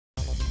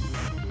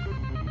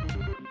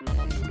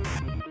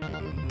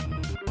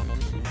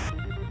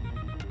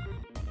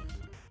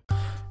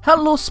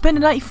Hello,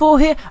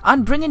 Spinner94 here,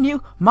 and bringing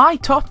you my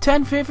top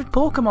 10 favourite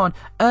Pokemon.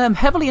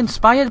 Heavily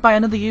inspired by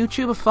another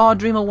YouTuber,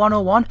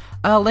 FarDreamer101.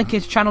 I'll link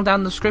his channel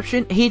down in the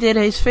description. He did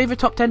his favourite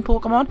top 10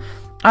 Pokemon,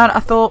 and I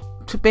thought,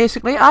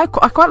 basically, I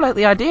quite like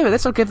the idea of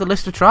this. I'll give the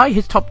list a try.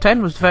 His top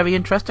 10 was very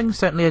interesting,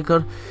 certainly a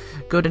good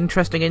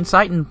interesting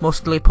insight, and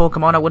mostly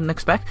Pokemon I wouldn't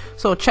expect.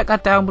 So check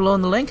that down below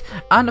in the link.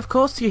 And of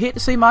course, you're here to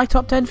see my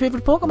top 10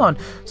 favourite Pokemon.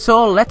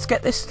 So let's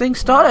get this thing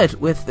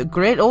started with the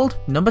great old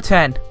number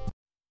 10.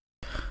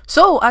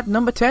 So, at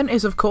number 10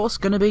 is of course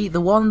going to be the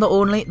one, the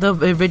only, the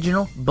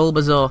original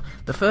Bulbasaur.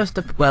 The first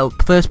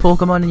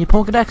Pokemon in your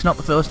Pokedex, not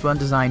the first one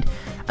designed.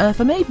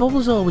 For me,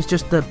 Bulbasaur was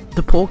just the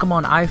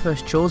Pokemon I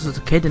first chose as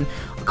a kid, and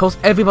of course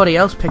everybody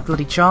else picked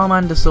bloody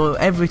Charmander, so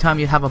every time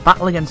you'd have a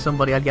battle against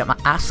somebody I'd get my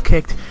ass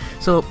kicked.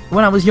 So,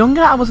 when I was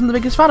younger I wasn't the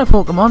biggest fan of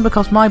Pokemon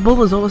because my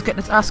Bulbasaur was getting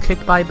its ass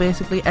kicked by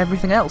basically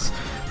everything else.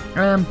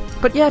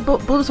 But yeah,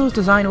 Bulbasaur's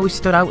design always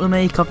stood out to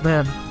me.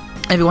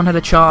 Everyone had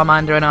a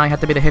Charmander and I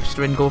had to be the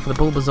hipster and go for the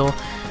Bulbasaur,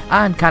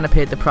 and kind of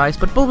paid the price.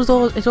 But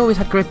Bulbasaur, it's always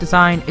had great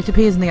design. It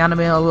appears in the anime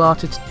a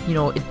lot. It's,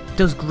 it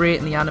does great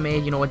in the anime.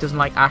 It doesn't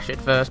like Ash at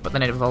first, but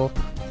then it evolves.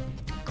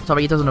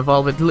 Sorry, it doesn't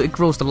evolve. It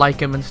grows to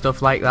like him and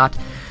stuff like that.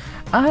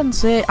 And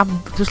say,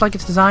 just like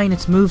its design,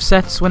 its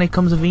movesets when it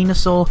comes to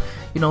Venusaur,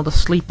 the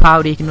sleep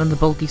powder, you can run the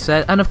bulky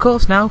set, and of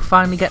course now,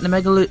 finally getting a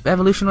Mega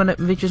Evolution when it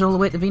reaches all the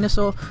way to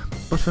Venusaur.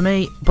 But for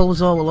me,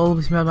 Bulbasaur will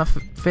always be my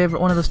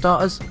favourite one of the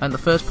starters, and the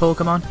first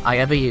Pokemon I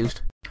ever used.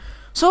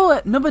 So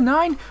at number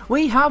 9,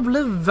 we have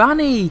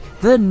Leavanny,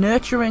 the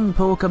nurturing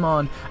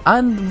Pokemon.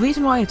 And the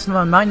reason why it's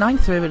my 9th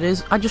favourite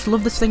is, I just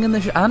love this thing in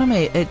the anime.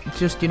 It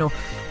just,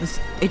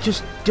 it's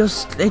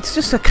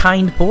just a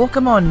kind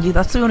Pokemon.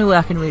 That's the only way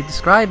I can really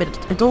describe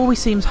it. It always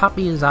seems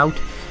happy as out.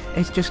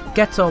 It just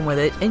gets on with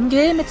it. In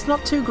game, it's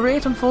not too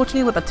great,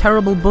 unfortunately, with the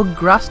terrible bug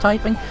grass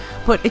typing.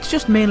 But it's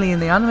just mainly in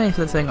the anime for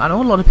the thing. I know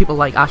a lot of people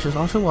like Ash's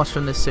Oshawott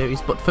from this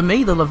series, but for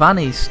me, the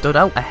Leavanny stood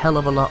out a hell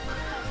of a lot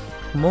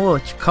more.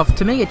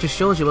 To me, it just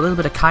shows you a little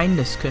bit of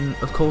kindness can,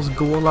 of course,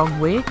 go a long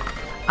way.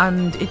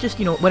 And it just,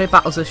 when it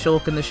battles a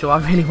Shulk in the show, I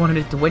really wanted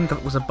it to win because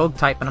it was a bug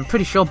type, and I'm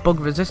pretty sure bug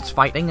resists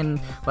fighting,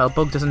 and, well,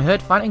 bug doesn't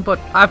hurt fighting, but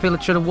I feel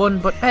it should have won.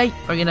 But hey,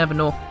 you never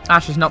know.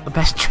 Ash is not the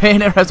best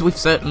trainer, as we've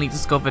certainly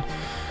discovered.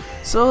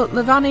 So,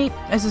 Leavanny,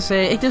 as I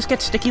say, it does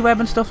get sticky web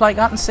and stuff like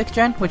that in 6th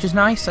gen, which is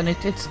nice, and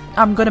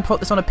I'm going to put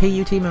this on a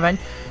PU team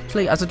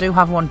eventually, as I do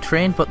have one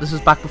trained, but this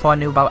was back before I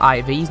knew about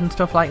IVs and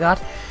stuff like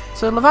that.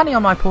 So, Leavanny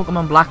on my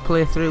Pokemon Black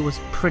playthrough was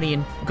pretty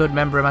good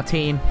member of my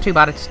team. Too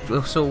bad it's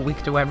so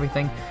weak to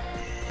everything.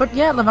 But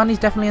yeah, Leavanny's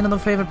definitely another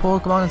favourite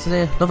Pokemon, and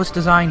today, love its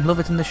design, love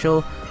it in the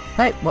show.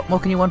 Hey, what more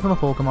can you want from a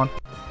Pokemon?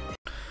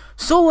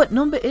 So at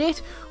number 8,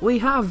 we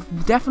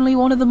have definitely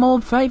one of the more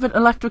favourite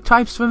electric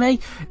types for me.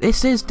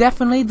 This is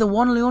definitely the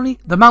one and only,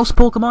 the mouse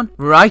Pokemon,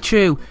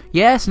 Raichu.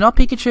 Yes, not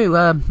Pikachu.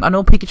 I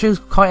know Pikachu's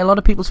quite a lot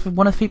of people's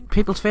favourite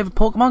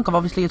Pokemon, because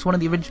obviously it's one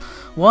of the original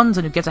ones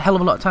and it gets a hell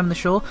of a lot of time in the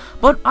show.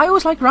 But I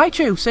always like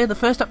Raichu. Say the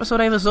first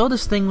episode I ever saw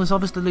this thing was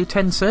obviously the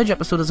Lieutenant Surge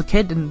episode as a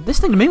kid, and this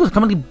thing to me was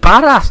completely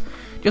badass.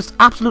 Just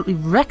absolutely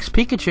wrecks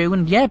Pikachu,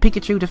 and yeah,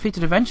 Pikachu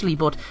defeated eventually,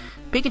 but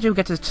Pikachu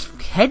gets its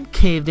head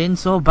caved in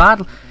so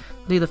badly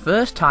the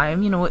first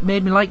time, it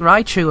made me like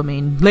Raichu. I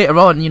mean, later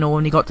on,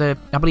 when you got to,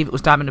 I believe it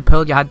was Diamond and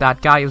Pearl, you had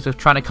that guy who was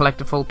trying to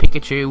collect a full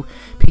Pikachu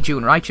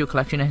and Raichu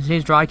collection, and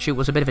his Raichu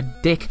was a bit of a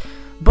dick.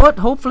 But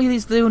hopefully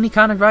he's the only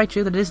kind of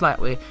Raichu that is that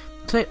way.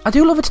 So I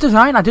do love its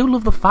design. I do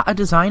love the fatter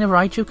design of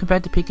Raichu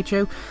compared to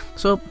Pikachu.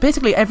 So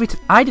basically,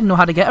 I didn't know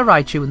how to get a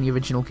Raichu in the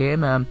original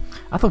game. I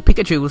thought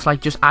Pikachu was like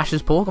just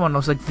Ash's Pokemon. It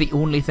was like the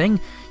only thing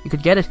you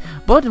could get it.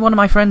 But one of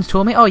my friends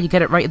told me, oh, you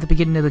get it right at the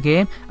beginning of the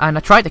game. And I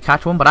tried to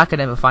catch one, but I could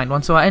never find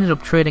one. So I ended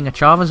up trading a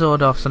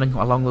Charizard or something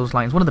along those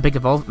lines. One of the big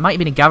evolved. Might have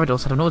been a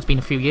Gyarados. I don't know. It's been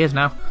a few years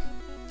now.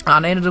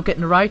 And I ended up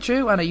getting a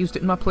Raichu, and I used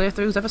it in my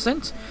playthroughs ever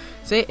since.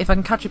 See, if I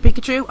can catch a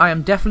Pikachu, I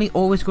am definitely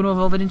always going to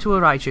evolve it into a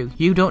Raichu.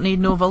 You don't need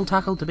no Volt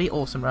Tackle to be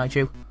awesome,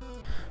 Raichu.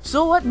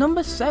 So at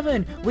number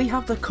 7, we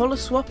have the colour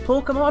swap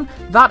Pokemon,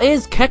 that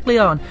is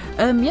Kecleon.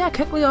 Yeah,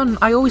 Kecleon,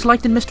 I always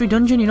liked in Mystery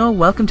Dungeon,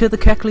 welcome to the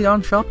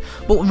Kecleon shop.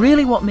 But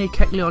really what made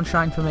Kecleon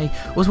shine for me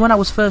was when I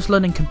was first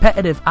learning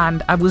competitive,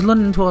 and I was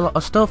learning into a lot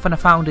of stuff, and I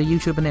found a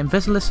YouTuber named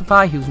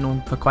Visilisify, who's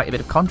known for quite a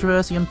bit of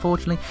controversy,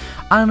 unfortunately,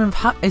 and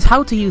his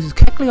how to use his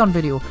Kecleon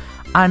video.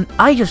 And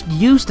I just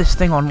used this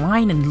thing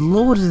online and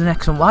loaded an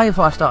X and Y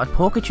before I started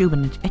PokeTube,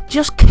 and it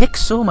just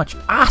kicks so much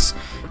ass.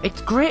 It's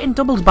great in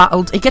doubles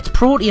battles, it gets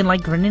Protean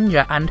like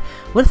Greninja, and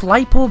with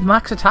Lipo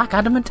Max Attack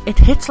Adamant, it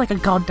hits like a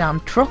goddamn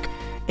truck.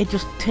 It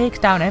just takes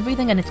down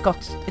everything, and it's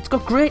got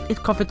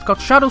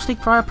Shadow Sneak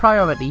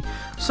priority,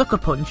 Sucker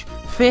Punch,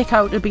 Fake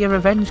Out to be a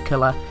revenge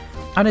killer,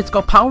 and it's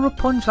got Power Up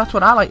Punch. That's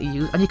what I like to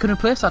use, and you can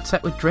replace that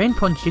set with Drain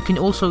Punch. You can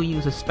also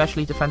use a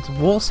specially defensive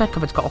wall set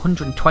because it's got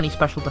 120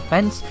 special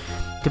defense.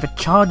 Give it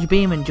Charge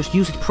Beam and just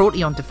use its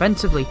Protean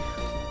defensively.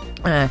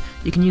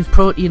 You can use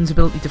Protean's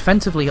ability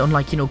defensively,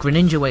 unlike,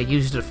 Greninja where it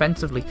uses it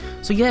offensively.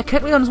 So yeah,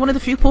 Kecleon is one of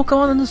the few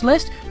Pokemon on this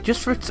list,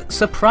 just for its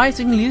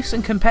surprisingly loose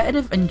and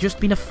competitive, and just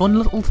being a fun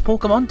little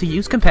Pokemon to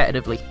use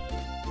competitively.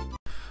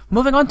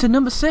 Moving on to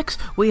number 6,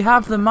 we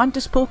have the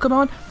Mantis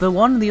Pokemon, the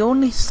one, the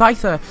only,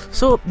 Scyther.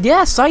 So,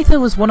 yeah,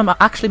 Scyther was one of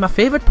actually my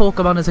favourite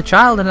Pokemon as a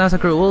child, and as I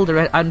grew older,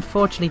 I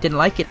unfortunately didn't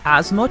like it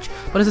as much.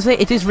 But as I say,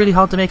 it is really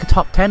hard to make a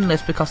top 10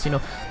 list because, you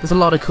know, there's a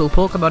lot of cool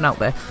Pokemon out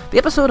there. The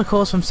episode, of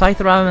course, from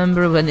Scyther, I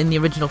remember when in the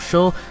original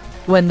show,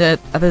 when there's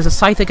a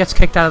Scyther gets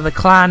kicked out of the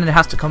clan and it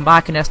has to come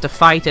back and it has to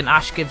fight, and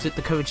Ash gives it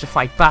the courage to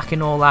fight back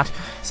and all that.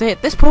 So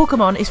this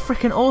Pokemon is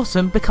freaking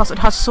awesome because it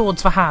has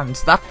swords for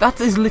hands.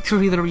 That is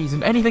literally the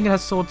reason. Anything that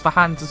has swords for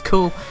hands is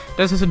cool.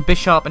 Does this in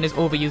Bishop and is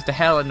overused to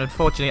hell, and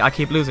unfortunately I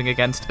keep losing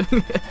against.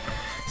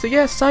 So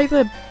yeah,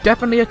 Scyther,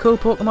 definitely a cool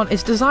Pokemon.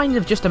 It's designed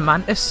of just a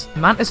Mantis.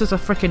 Mantises are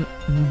freaking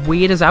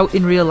weird as out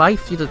in real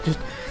life. You just...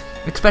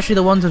 especially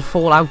the ones in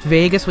Fallout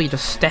Vegas where you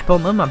just step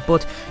on them,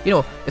 but, you know,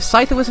 if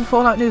Scyther was in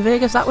Fallout New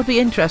Vegas, that would be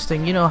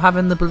interesting, you know,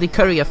 having the bloody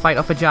courier fight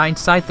off a giant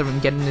Scyther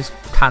and getting his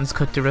hands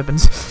cut to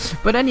ribbons.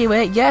 But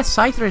anyway, yeah,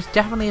 Scyther is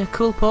definitely a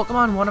cool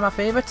Pokemon, one of my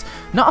favourites.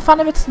 Not a fan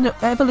of its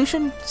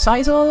evolution,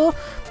 Scizor though,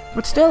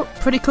 but still,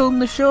 pretty cool in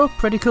the show,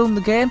 pretty cool in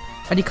the game.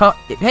 And you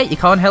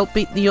can't help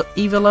beat the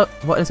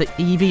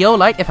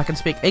Eviolite, if I can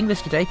speak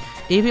English today.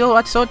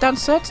 Eviolite Sword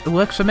Dance set, it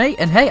works for me,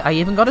 and hey, I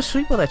even got a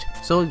sweep with it.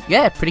 So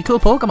yeah, pretty cool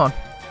Pokemon.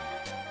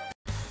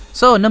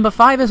 So, number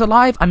 5 is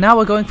alive, and now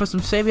we're going for some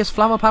serious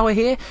flower power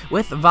here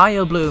with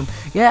Vileplume.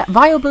 Yeah,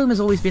 Vileplume has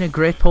always been a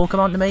great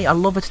Pokemon to me. I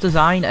love its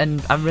design,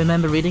 and I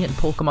remember reading it in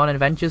Pokemon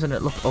Adventures, and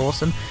it looked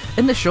awesome.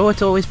 In the show,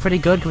 it's always pretty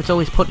good, because it's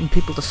always putting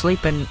people to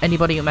sleep, and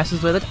anybody who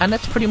messes with it, and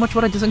that's pretty much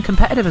what it does in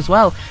competitive as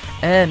well.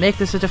 Make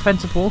this a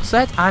defensive wolf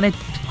set, and it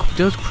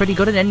does pretty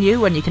good in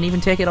NU, and you can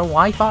even take it on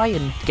Wi-Fi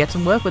and get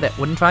some work with it.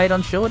 Wouldn't try it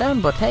on Showdown,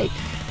 but hey,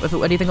 with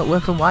anything that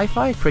works on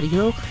Wi-Fi, pretty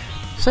cool.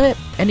 So,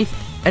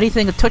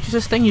 anything that touches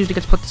this thing usually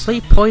gets put to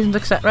sleep, poisons,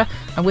 etc.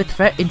 And with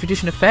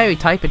introduction of Fairy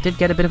type, it did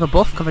get a bit of a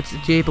buff because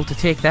it's able to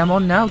take them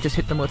on now. Just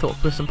hit them with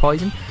some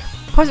poison.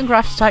 Poison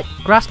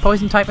grass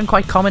poison typing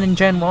quite common in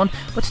Gen 1,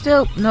 but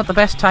still not the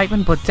best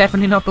typing, but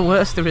definitely not the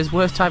worst. There is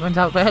worse typings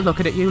out there.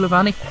 Looking at you,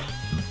 Levani.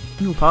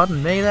 Oh,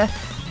 pardon me there.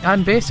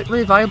 And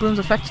basically, Vileplume's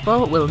effect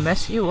spell will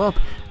mess you up.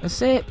 I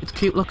say, it's a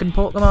cute looking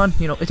Pokemon,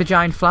 you know, it's a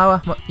giant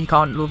flower, you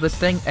can't love this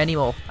thing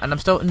anymore. And I'm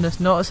starting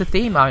to notice a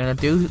theme, I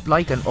do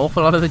like an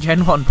awful lot of the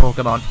Gen 1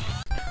 Pokemon.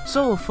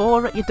 So,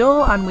 4 at your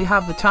door, and we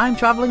have the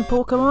time-travelling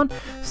Pokemon,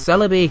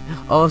 Celebi,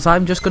 or as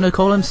I'm just going to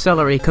call him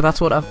Celery, because that's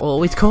what I've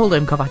always called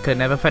him, because I could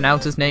never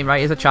pronounce his name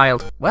right as a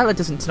child. Well,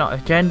 it's not a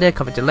gender,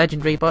 because it's a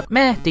legendary, but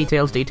meh,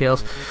 details.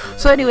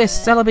 So anyway,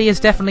 Celebi is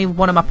definitely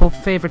one of my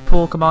favourite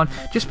Pokemon,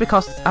 just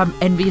because I'm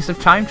envious of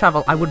time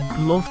travel. I would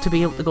love to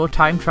be able to go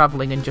time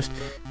travelling and just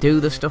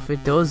do the stuff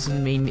it does. I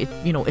mean,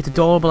 it's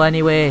adorable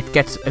anyway, it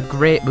gets a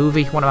great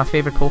movie, one of my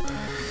favourite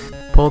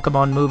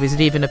Pokemon movies. It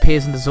even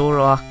appears in the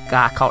Zoroark,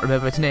 I can't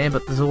remember its name,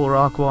 but the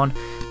Zoroark one,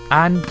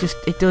 and just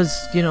it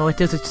does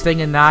its thing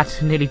in that.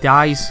 Nearly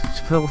dies,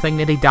 the whole thing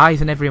nearly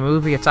dies in every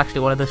movie. It's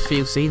actually one of the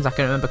few scenes I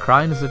can remember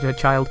crying as a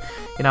child.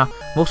 You know,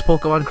 most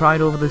Pokemon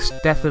cried over the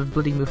death of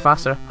bloody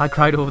Mufasa. I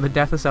cried over the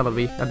death of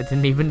Celebi, and it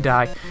didn't even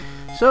die.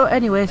 So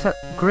anyway, it's a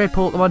great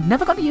Pokemon.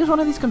 Never got to use one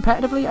of these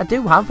competitively. I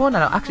do have one,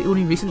 and I actually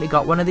only recently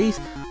got one of these.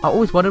 I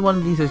always wanted one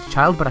of these as a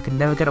child, but I could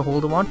never get a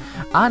hold of one.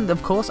 And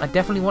of course, I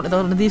definitely wanted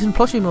one of these in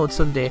plushie mode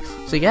someday.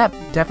 So yeah,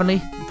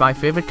 definitely my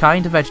favourite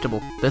kind of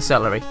vegetable, the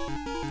celery.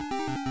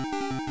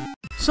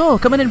 So,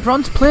 coming in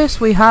bronze place,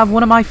 we have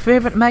one of my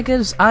favourite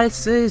Megas,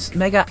 as is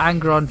Mega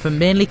Angron for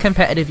mainly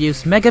competitive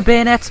use. Mega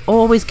Bayonet's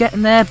always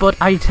getting there, but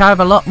I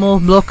have a lot more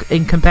luck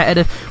in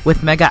competitive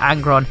with Mega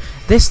Angron.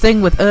 This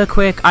thing with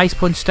Earthquake, Ice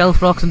Punch,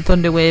 Stealth Rocks and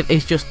Thunder Wave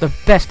is just the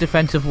best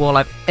defensive wall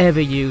I've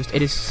ever used.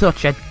 It is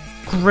such a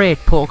great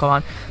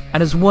Pokemon, and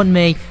has won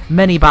me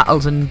many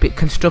battles and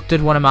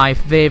constructed one of my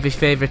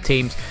favourite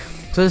teams.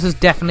 So this is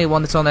definitely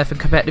one that's on there for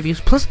competitive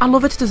use. Plus, I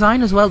love its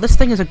design as well. This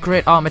thing is a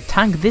great armoured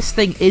tank. This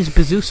thing is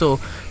Bezuso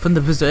from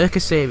the Berserker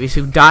series,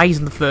 who dies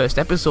in the first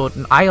episode.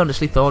 And I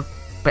honestly thought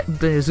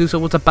Bezuso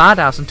was a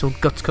badass until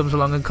Guts comes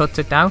along and cuts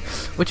it down.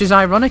 Which is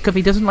ironic, if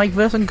he doesn't like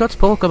versing Guts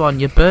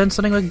Pokemon. You burn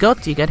something with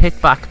Guts, you get hit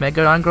back.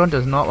 Mega Angron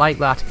does not like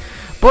that.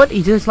 But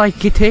he does like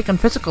taking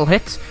physical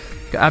hits.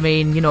 I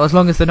mean, you know, as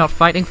long as they're not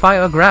fighting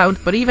fire or ground.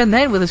 But even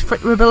then, with his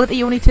fritter ability,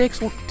 he only takes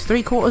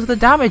 3/4 of the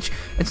damage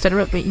instead of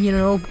it being, you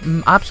know,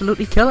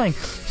 absolutely killing.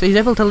 So he's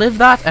able to live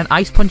that, and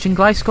Ice Punching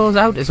Gliscor's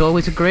out is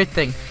always a great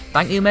thing.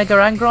 Thank you, Mega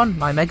Angron,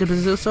 my Mega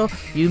Bezuso.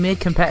 You made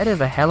competitive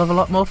a hell of a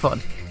lot more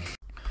fun.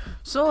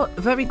 So,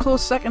 very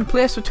close second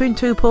place between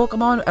two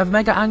Pokemon of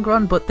Mega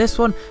Angron, but this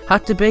one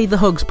had to be the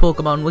Hugs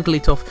Pokemon,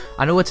 Wigglytuff.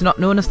 I know it's not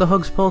known as the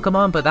Hugs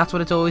Pokemon, but that's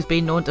what it's always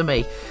been known to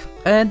me.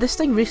 And this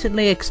thing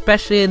recently,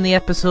 especially in the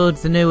episode,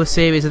 the newer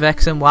series of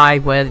X and Y,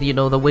 where, you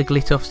know, the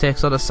Wigglytuff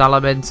takes on a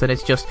Salamence, and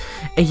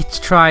it's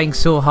trying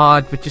so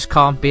hard, but just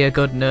can't be a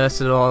good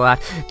nurse and all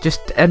that.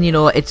 And you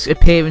know, its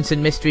appearance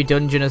in Mystery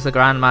Dungeon as the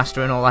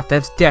Grandmaster and all that,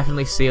 they've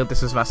definitely sealed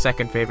this as my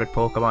second favourite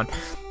Pokemon.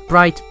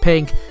 Bright,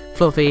 pink,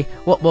 fluffy,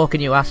 what more can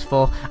you ask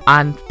for?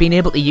 And being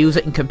able to use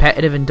it in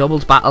competitive and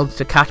doubles battles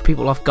to catch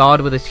people off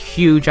guard with its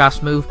huge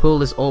ass move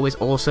pool is always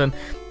awesome.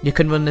 You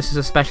can run this as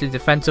a specially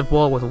defensive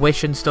wall with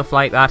Wish and stuff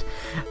like that.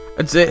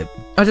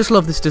 I just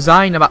love this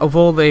design of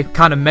all the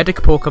kind of medic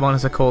Pokemon,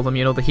 as I call them,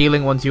 you know, the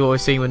healing ones you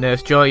always see with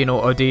Nurse Joy, you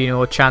know,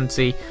 Odino,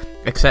 Chansey,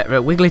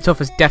 etc. Wigglytuff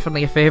is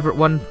definitely a favourite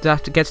one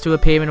that gets to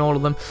appear in all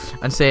of them,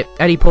 and say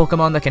any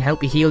Pokemon that can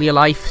help you heal your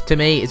life, to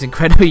me, is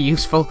incredibly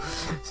useful.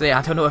 So yeah,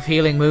 I don't know if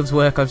healing moves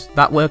work, or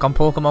that work on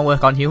Pokemon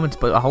work on humans,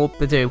 but I hope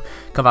they do,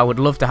 because I would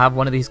love to have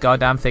one of these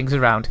goddamn things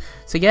around.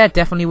 So yeah,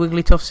 definitely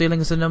Wigglytuff ceiling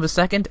is the number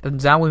 2,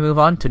 and now we move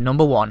on to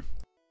number 1.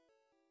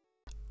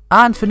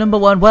 And for number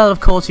 1, well,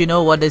 of course, you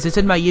know what it is. It's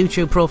in my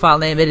YouTube profile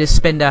name. It is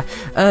Spinder.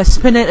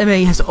 Spinder to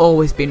me has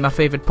always been my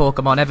favourite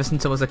Pokemon ever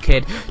since I was a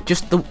kid.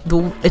 Just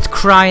it's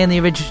crying the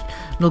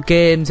original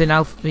games in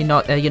Alpha,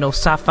 you know,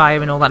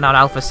 Sapphire and all that. Not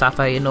Alpha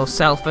Sapphire, you know,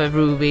 Alpha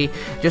Ruby.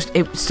 Just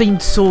it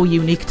seemed so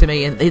unique to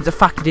me, and the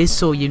fact it is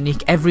so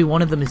unique, every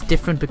one of them is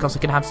different because it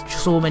can have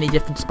so many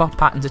different spot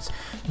patterns. It's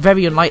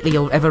very unlikely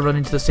you'll ever run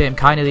into the same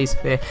kind of these.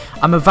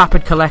 I'm a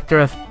vapid collector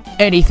of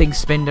anything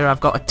Spinder.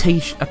 I've got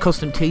a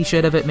custom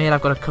t-shirt of it made,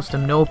 I've got a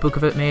custom notebook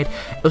of it made.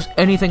 Just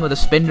anything with a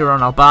Spinder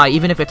on I'll buy,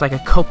 even if it's like a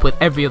cup with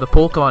every other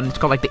Pokemon, it's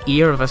got like the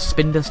ear of a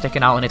Spinder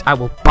sticking out in it, I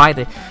will buy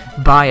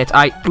it.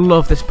 I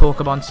love this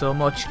Pokemon so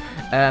much.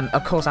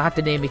 Of course I had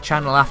to name my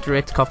channel after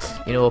it,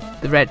 you know,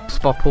 the Red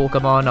Spot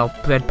Pokemon, or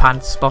Red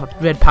Panda Spot,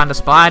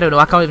 I don't know,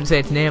 I can't even say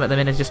its name at the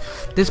minute.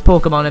 Just this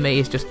Pokemon to me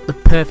is just the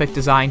perfect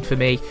design for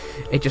me.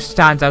 It just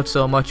stands out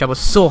so much. I was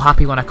so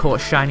happy when I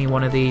caught a shiny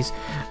one of these,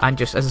 and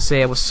just as I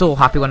say, I was so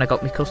happy when I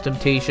got my custom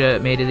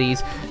t-shirt made of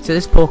these. So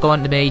this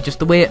Pokemon to me, just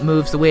the way it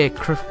moves,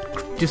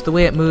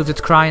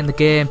 it's crying the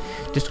game,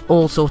 just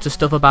all sorts of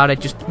stuff about it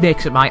just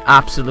makes it my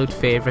absolute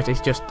favourite. It's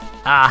just,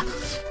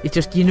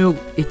 you know,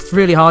 it's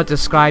really hard to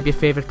describe your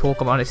favourite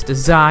Pokemon. Its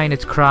design,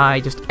 its cry,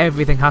 just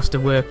everything has to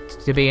work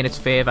to be in its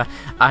favour,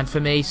 and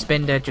for me,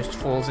 Spinder just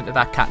falls into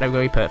that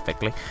category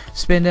perfectly.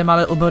 Spinder, my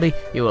little buddy,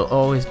 you will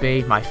always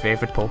be my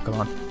favourite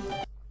Pokemon.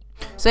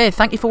 So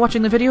thank you for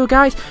watching the video,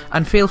 guys,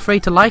 and feel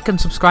free to like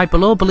and subscribe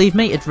below. Believe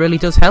me, it really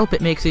does help.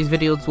 It makes these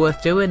videos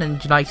worth doing,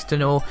 and nice to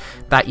know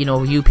that, you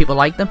know, you people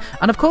like them.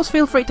 And of course,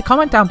 feel free to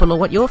comment down below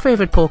what your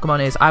favourite Pokemon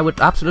is. I would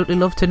absolutely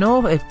love to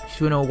know if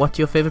you know what's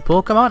your favourite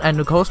Pokemon, and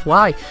of course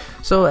why.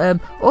 So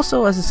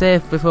also, as I say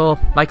before,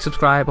 like,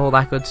 subscribe, all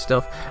that good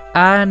stuff.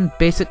 And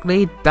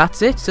basically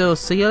that's it. So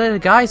see you later,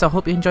 guys. I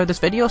hope you enjoyed this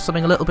video,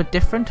 something a little bit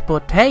different,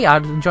 but hey, I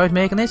enjoyed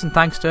making this, and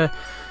thanks to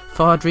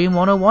Dream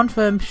 101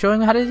 for showing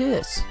me how to do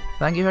this.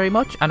 Thank you very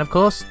much, and of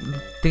course,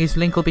 this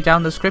link will be down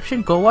in the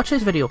description. Go watch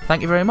this video.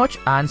 Thank you very much,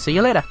 and see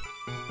you later.